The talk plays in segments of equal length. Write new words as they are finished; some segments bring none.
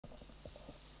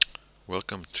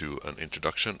Welcome to an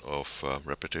introduction of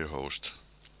RepetierHost.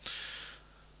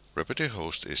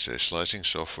 RepetierHost is a slicing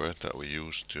software that we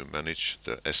use to manage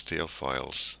the STL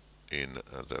files in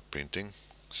the printing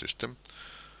system,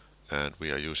 and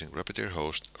we are using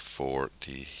RepetierHost for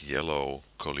the yellow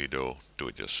Colido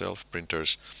do-it-yourself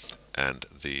printers and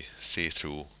the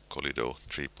see-through Colido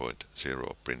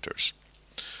 3.0 printers.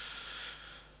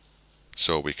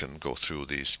 So we can go through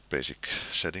these basic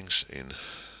settings in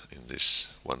this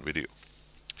one video.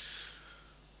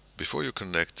 Before you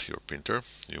connect your printer,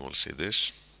 you will see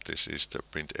this. This is the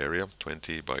print area,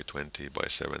 20 by 20 by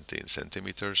 17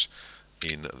 centimeters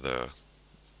in the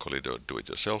Colido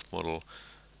do-it-yourself model.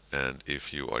 And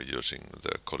if you are using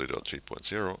the Colido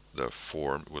 3.0, the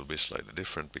form will be slightly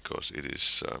different because it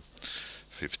is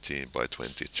 15 by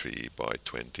 23 by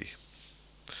 20.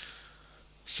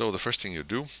 So the first thing you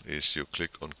do is you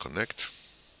click on Connect,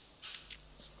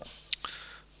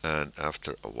 and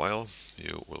after a while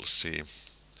you will see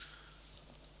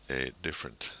a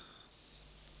different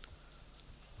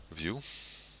view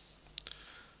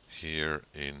here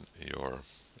in your,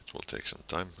 it will take some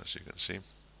time as you can see.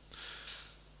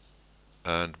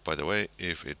 And by the way,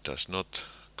 if it does not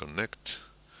connect,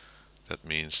 that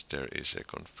means there is a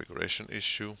configuration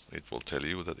issue. It will tell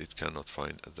you that it cannot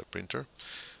find the printer.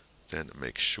 Then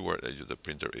make sure that the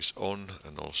printer is on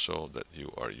and also that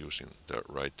you are using the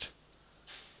right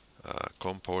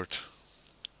COM port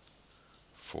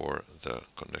for the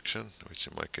connection, which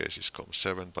in my case is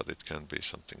COM7, but it can be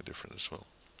something different as well.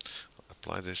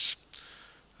 Apply this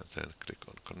and then click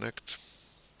on Connect.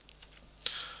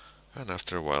 And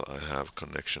after a while I have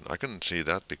connection. I can see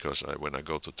that because when I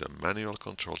go to the manual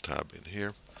control tab in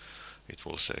here, it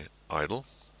will say idle.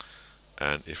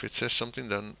 And if it says something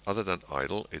then other than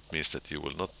idle, it means that you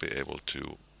will not be able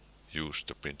to use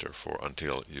the printer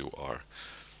until you are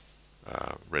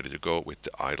ready to go with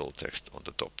the idle text on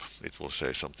the top. It will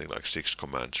say something like 6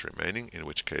 commands remaining, in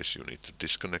which case you need to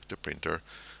disconnect the printer,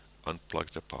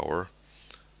 unplug the power,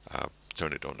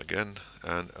 turn it on again,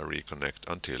 and reconnect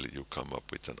until you come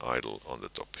up with an idle on the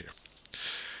top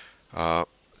here.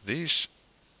 These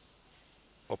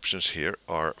options here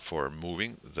are for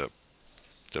moving the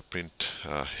print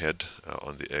head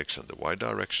on the X and the Y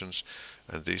directions,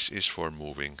 and this is for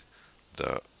moving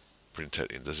the print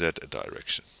head in the Z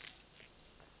direction.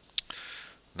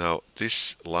 Now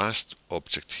this last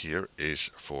object here is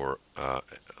for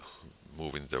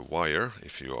moving the wire.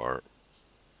 If you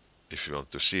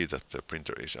want to see that the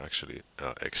printer is actually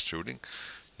extruding,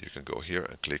 you can go here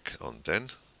and click on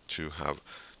then to have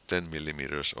 10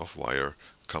 millimeters of wire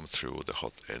come through the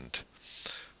hot end.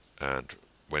 And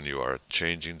when you are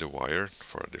changing the wire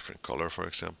for a different color, for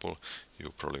example,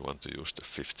 you probably want to use the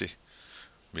 50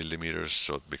 millimeters,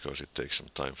 so because it takes some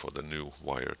time for the new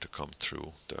wire to come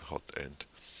through the hot end.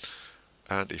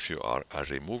 And if you are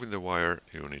removing the wire,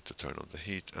 you need to turn on the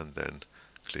heat and then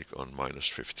click on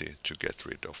 -50 to get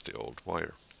rid of the old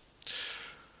wire.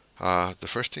 The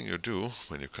first thing you do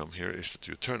when you come here is that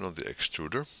you turn on the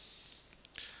extruder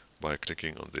by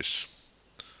clicking on this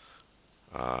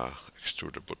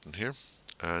extruder button here,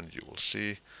 and you will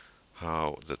see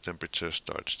how the temperature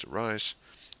starts to rise.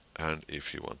 And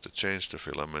if you want to change the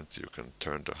filament, you can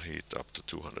turn the heat up to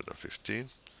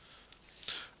 215.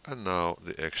 And now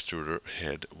the extruder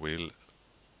head will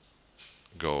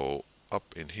go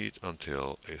up in heat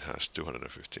until it has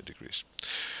 215 degrees.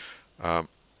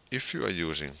 If you are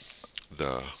using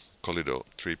the Colido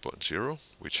 3.0,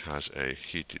 which has a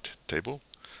heated table,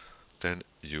 then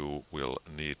you will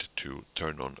need to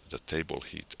turn on the table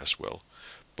heat as well.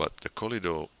 But the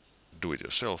Colido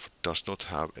do-it-yourself does not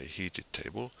have a heated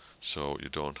table, so you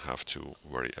don't have to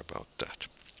worry about that.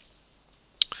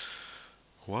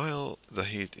 While the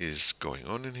heat is going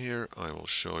on in here, I will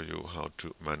show you how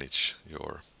to manage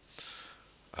your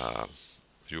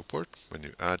viewport. When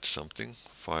you add something,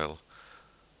 file,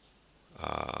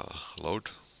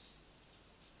 load.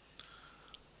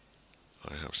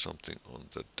 I have something on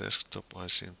the desktop, I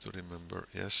seem to remember,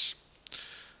 yes.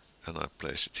 And I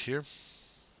place it here.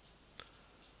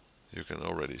 You can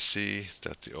already see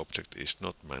that the object is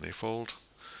not manifold.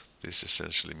 This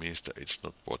essentially means that it's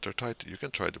not watertight. You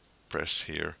can try to press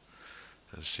here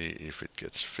and see if it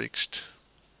gets fixed.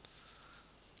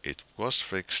 It was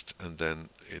fixed, and then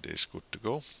it is good to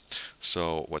go.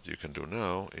 So what you can do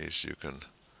now is you can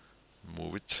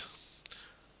move it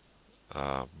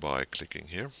by clicking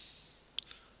here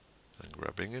and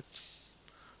grabbing it,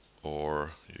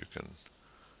 or you can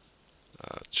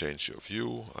change your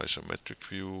view, isometric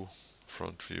view,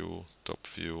 front view, top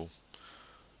view,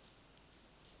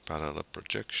 parallel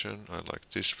projection. I like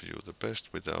this view the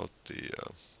best without the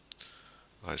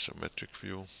isometric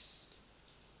view.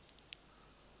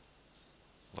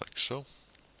 like so,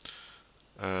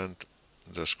 and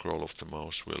the scroll of the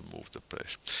mouse will move the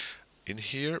place. In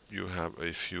here you have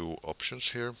a few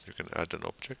options here. You can add an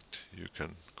object, you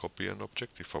can copy an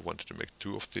object. If I wanted to make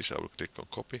 2 of these, I will click on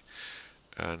copy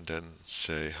and then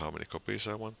say how many copies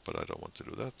I want, but I don't want to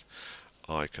do that.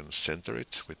 I can center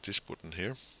it with this button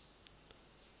here.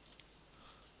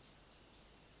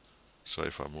 So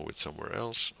if I move it somewhere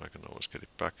else, I can always get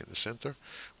it back in the center.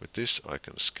 With this I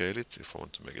can scale it. If I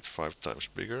want to make it 5 times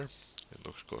bigger,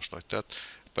 it goes like that.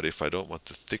 But if I don't want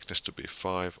the thickness to be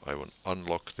 5, I will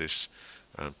unlock this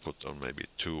and put on maybe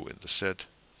 2 in the Z,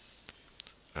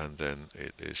 and then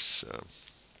it is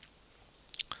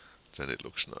then it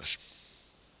looks nice.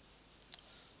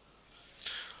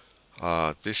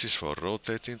 This is for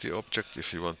rotating the object.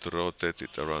 If you want to rotate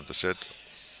it around the Z,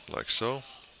 like so,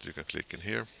 you can click in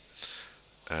here.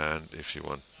 And if you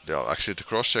want, actually the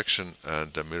cross section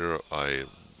and the mirror I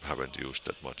haven't used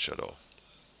that much at all.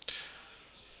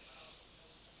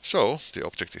 So the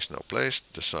object is now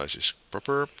placed, the size is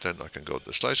proper, then I can go to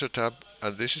the slicer tab,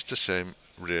 and this is the same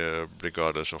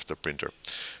regardless of the printer.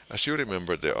 As you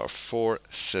remember, there are 4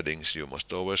 settings you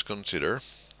must always consider.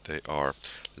 They are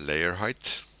layer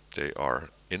height, they are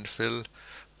infill,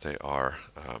 they are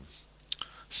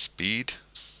speed,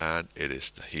 and it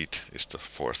is the heat is the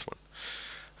 4th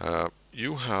one.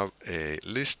 You have a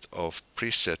list of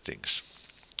presettings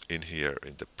in here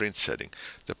in the print setting.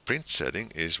 The print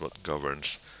setting is what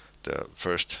governs the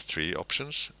first 3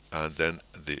 options, and then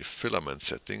the filament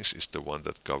settings is the one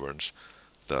that governs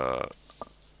the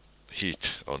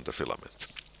heat on the filament.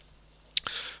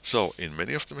 So in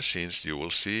many of the machines you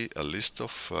will see a list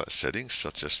of settings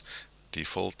such as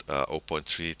default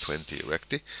 0.320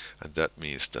 recti, and that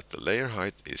means that the layer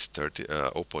height is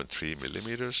 0.3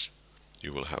 millimeters.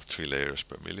 You will have 3 layers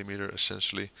per millimeter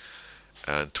essentially,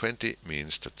 and 20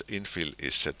 means that the infill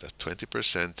is set at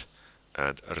 20%,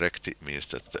 and recti means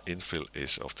that the infill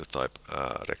is of the type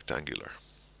rectangular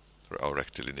or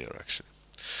rectilinear actually.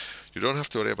 You don't have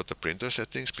to worry about the printer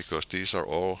settings because these are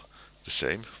all the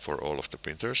same for all of the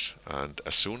printers, and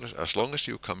as long as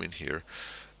you come in here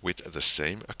with the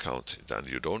same account, then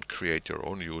you don't create your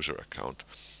own user account,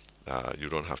 you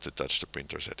don't have to touch the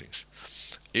printer settings.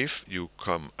 If you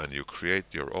come and you create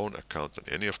your own account on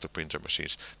any of the printer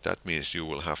machines, that means you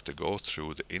will have to go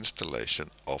through the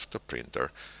installation of the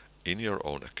printer in your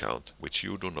own account, which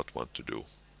you do not want to do.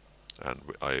 And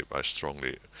I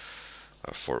strongly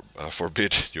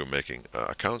forbid you making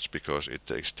accounts because it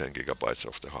takes 10 gigabytes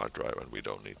of the hard drive and we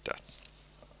don't need that.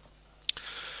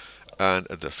 And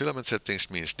the filament settings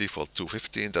means default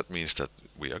 215. That means that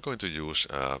we are going to use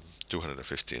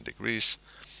 215 degrees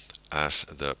as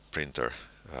the printer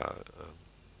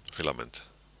filament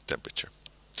temperature.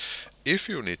 If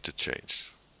you need to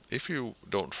change, if you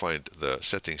don't find the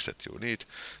settings that you need,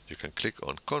 you can click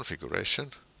on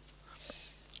configuration,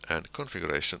 and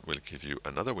configuration will give you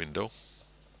another window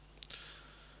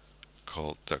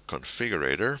called the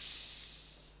configurator,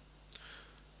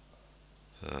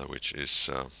 which is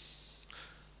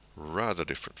rather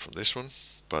different from this one,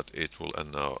 but it will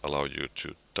now allow you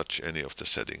to touch any of the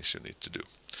settings you need to do.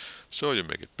 So you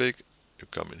make it big, you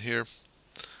come in here,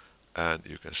 and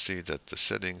you can see that the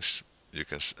settings, you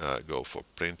can go for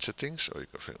print settings, or you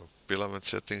can go for filament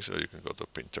settings, or you can go to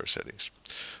printer settings.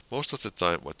 Most of the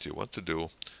time what you want to do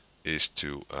is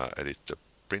to edit the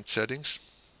print settings.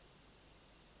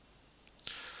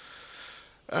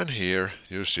 And here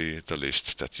you see the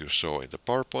list that you saw in the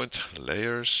PowerPoint: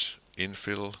 layers,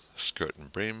 infill, skirt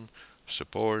and brim,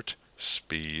 support,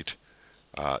 speed.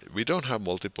 We don't have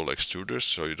multiple extruders,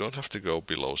 so you don't have to go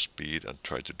below speed and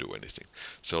try to do anything.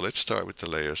 So let's start with the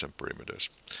layers and perimeters.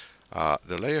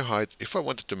 The layer height, if I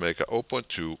wanted to make a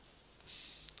 0.2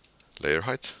 layer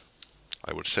height,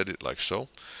 I would set it like so.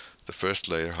 The first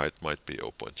layer height might be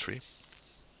 0.3.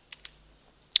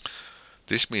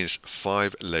 This means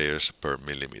 5 layers per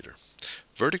millimeter.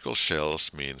 Vertical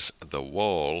shells means the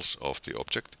walls of the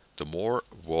object. The more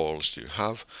walls you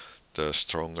have, the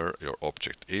stronger your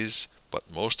object is, but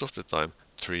most of the time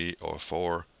 3 or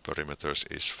 4 perimeters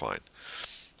is fine.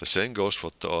 The same goes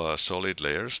for solid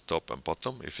layers, top and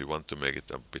bottom. If you want to make it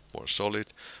a bit more solid,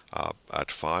 add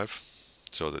 5,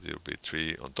 so that it will be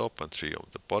 3 on top and 3 on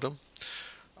the bottom.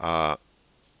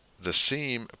 The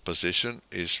seam position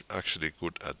is actually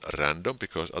good at random,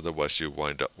 because otherwise you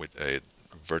wind up with a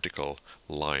vertical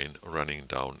line running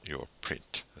down your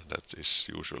print, and that is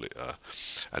usually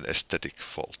an aesthetic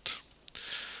fault.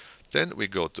 Then we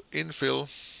go to infill,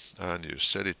 and you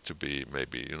set it to be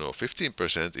maybe 15%.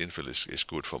 Infill is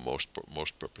good for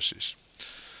most purposes.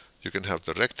 You can have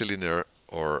the rectilinear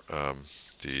or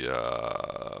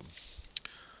the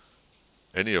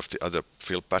any of the other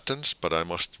fill patterns, but I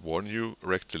must warn you,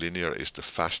 rectilinear is the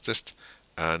fastest,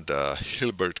 and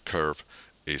Hilbert curve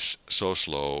is so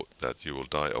slow that you will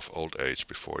die of old age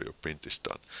before your print is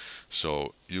done.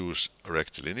 So use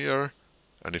rectilinear,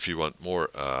 and if you want more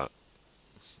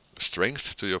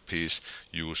strength to your piece,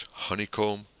 use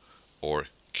honeycomb or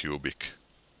cubic.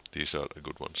 These are the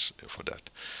good ones for that.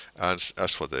 And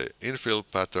as for the infill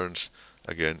patterns,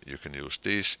 again, you can use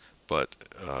these, but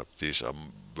these are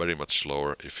very much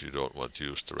slower if you don't want to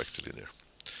use the rectilinear.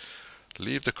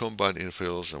 Leave the combined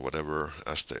infills and whatever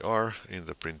as they are in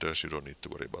the printers. You don't need to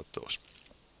worry about those.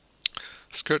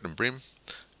 Skirt and brim.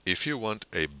 If you want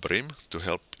a brim to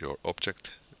help your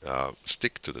object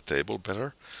stick to the table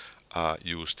better,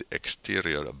 use the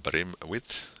exterior brim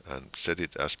width and set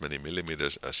it as many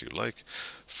millimeters as you like.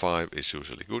 5 is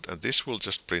usually good, and this will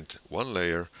just print one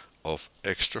layer of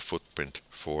extra footprint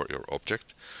for your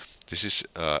object. This is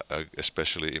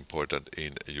especially important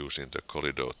in using the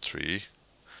Colido 3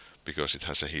 because it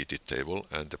has a heated table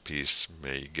and the piece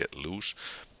may get loose,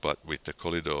 but with the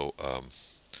Colido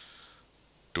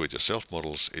do-it-yourself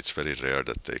models, it's very rare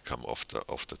that they come off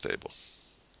the table.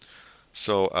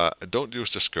 So don't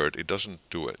use the skirt, it doesn't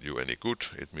do you any good,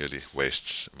 it merely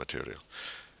wastes material.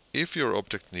 If your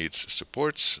object needs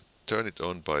supports, turn it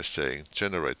on by saying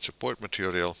generate support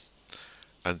material,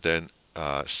 and then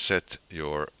set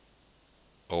your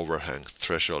overhang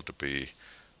threshold to be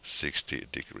 60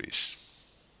 degrees.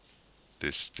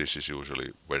 This is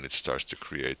usually when it starts to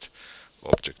create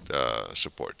object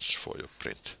supports for your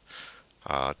print.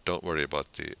 Don't worry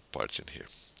about the parts in here.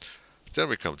 Then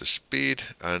we come to speed,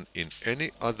 and in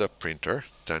any other printer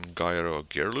than Gyro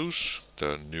Gearloose,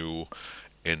 the new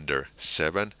Ender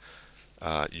 7,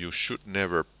 you should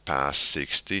never pass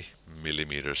 60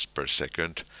 millimeters per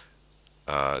second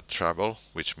travel,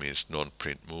 which means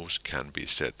non-print moves can be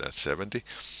set at 70,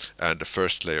 and the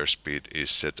first layer speed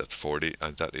is set at 40,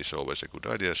 and that is always a good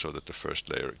idea so that the first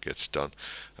layer gets done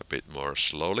a bit more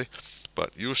slowly.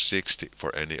 But use 60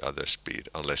 for any other speed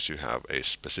unless you have a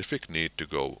specific need to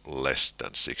go less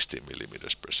than 60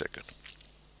 millimeters per second.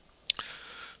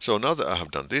 So now that I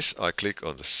have done this, I click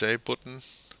on the save button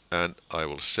and I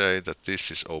will say that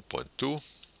this is 0.2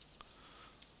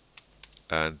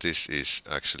 and this is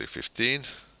actually 15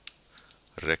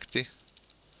 recti,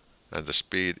 and the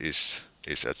speed is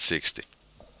at 60.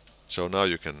 So now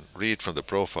you can read from the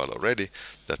profile already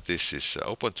that this is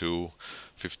 0.2,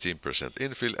 15%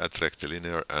 infill at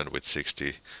rectilinear and with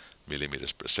 60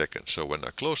 millimeters per second. So when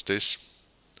I close this,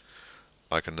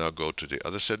 I can now go to the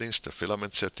other settings, the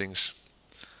filament settings,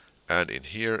 and in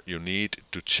here you need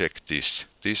to check this.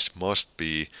 This must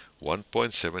be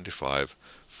 1.75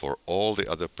 for all the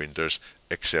other printers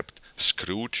except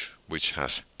Scrooge, which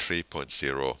has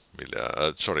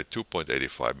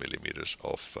 2.85 millimeters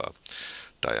of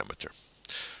diameter.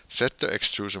 Set the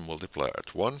extrusion multiplier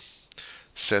at 1.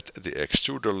 Set the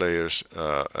extruder layers,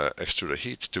 extruder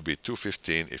heat to be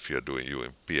 215 if you're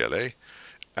doing PLA,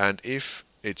 and if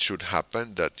it should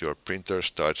happen that your printer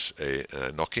starts a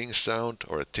knocking sound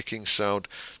or a ticking sound,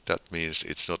 that means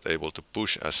it's not able to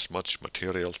push as much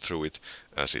material through it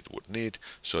as it would need,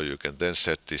 so you can then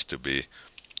set this to be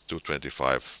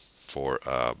 225 for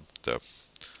the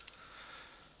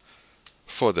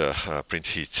print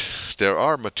heat. There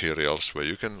are materials where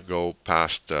you can go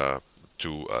past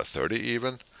 230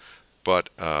 even, but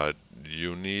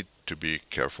you need to be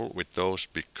careful with those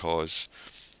because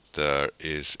there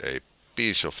is a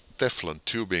piece of Teflon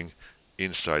tubing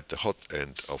inside the hot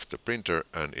end of the printer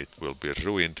and it will be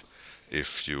ruined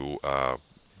if you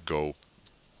go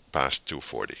past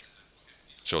 240.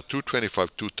 So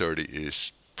 225, 230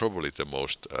 is probably the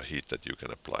most heat that you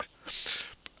can apply.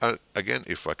 And again,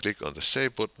 if I click on the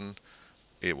save button,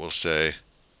 it will say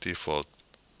default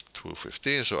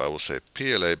 215, so I will say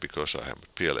PLA because I have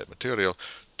PLA material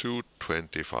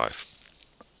 225.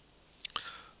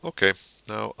 Okay,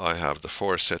 now I have the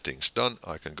 4 settings done.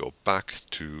 I can go back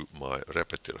to my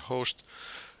RepetierHost,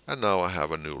 and now I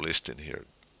have a new list in here.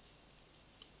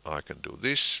 I can do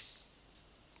this,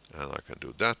 and I can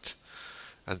do that,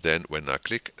 and then when I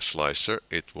click slicer,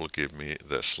 it will give me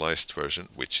the sliced version,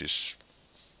 which is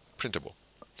printable.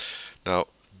 Now,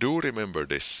 do remember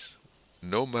this.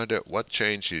 No matter what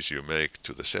changes you make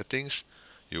to the settings,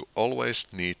 you always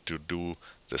need to do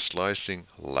the slicing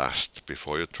last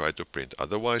before you try to print.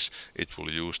 Otherwise, it will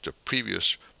use the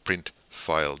previous print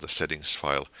file, the settings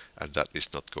file, and that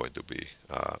is not going to be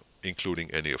including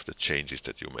any of the changes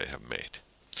that you may have made.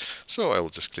 So I will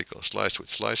just click on Slice with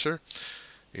Slicer.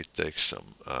 It takes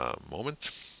some moment,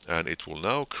 and it will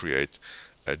now create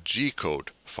a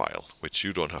G-code file, which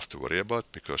you don't have to worry about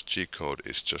because G-code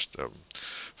is just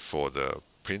for the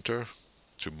printer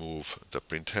to move the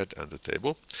print head and the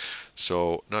table.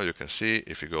 So now you can see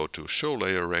if you go to show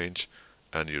layer range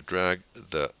and you drag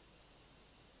the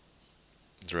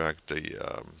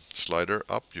slider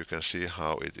up, you can see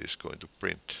how it is going to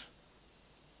print.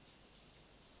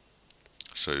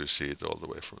 So you see it all the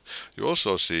way from. You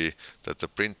also see that the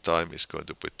print time is going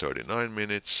to be 39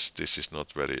 minutes. This is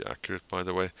not very accurate, by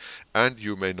the way. And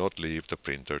you may not leave the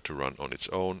printer to run on its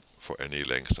own for any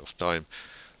length of time,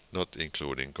 not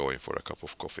including going for a cup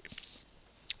of coffee.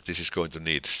 This is going to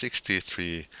need 6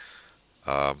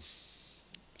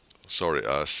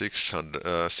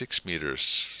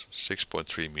 meters,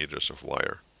 6.3 meters of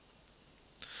wire.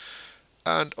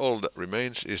 And all that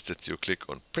remains is that you click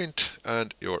on print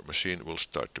and your machine will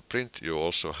start to print. You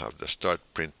also have the start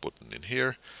print button in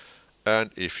here. And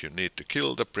if you need to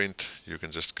kill the print, you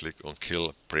can just click on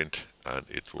kill print and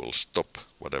it will stop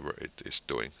whatever it is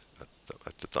doing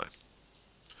at the time.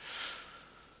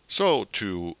 So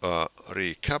to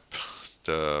recap,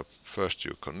 first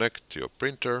you connect your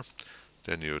printer,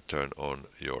 then you turn on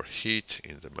your heat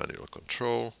in the manual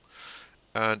control,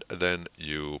 and then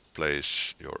you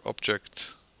place your object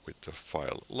with the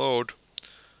file load,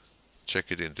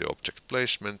 check it in the object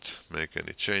placement, make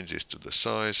any changes to the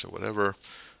size or whatever,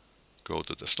 go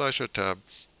to the slicer tab,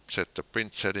 set the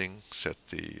print setting, set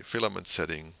the filament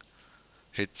setting,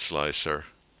 hit slicer,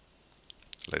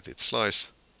 let it slice,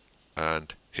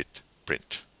 and hit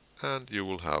print. And you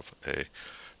will have a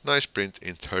nice print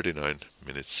in 39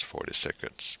 minutes 40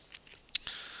 seconds.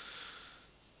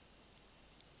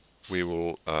 We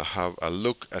will have a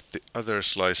look at the other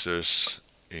slicers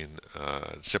in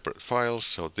separate files.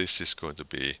 So this is going to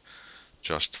be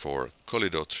just for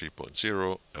Colido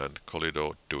 3.0 and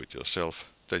Colido Do-It-Yourself,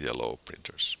 the yellow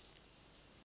printers.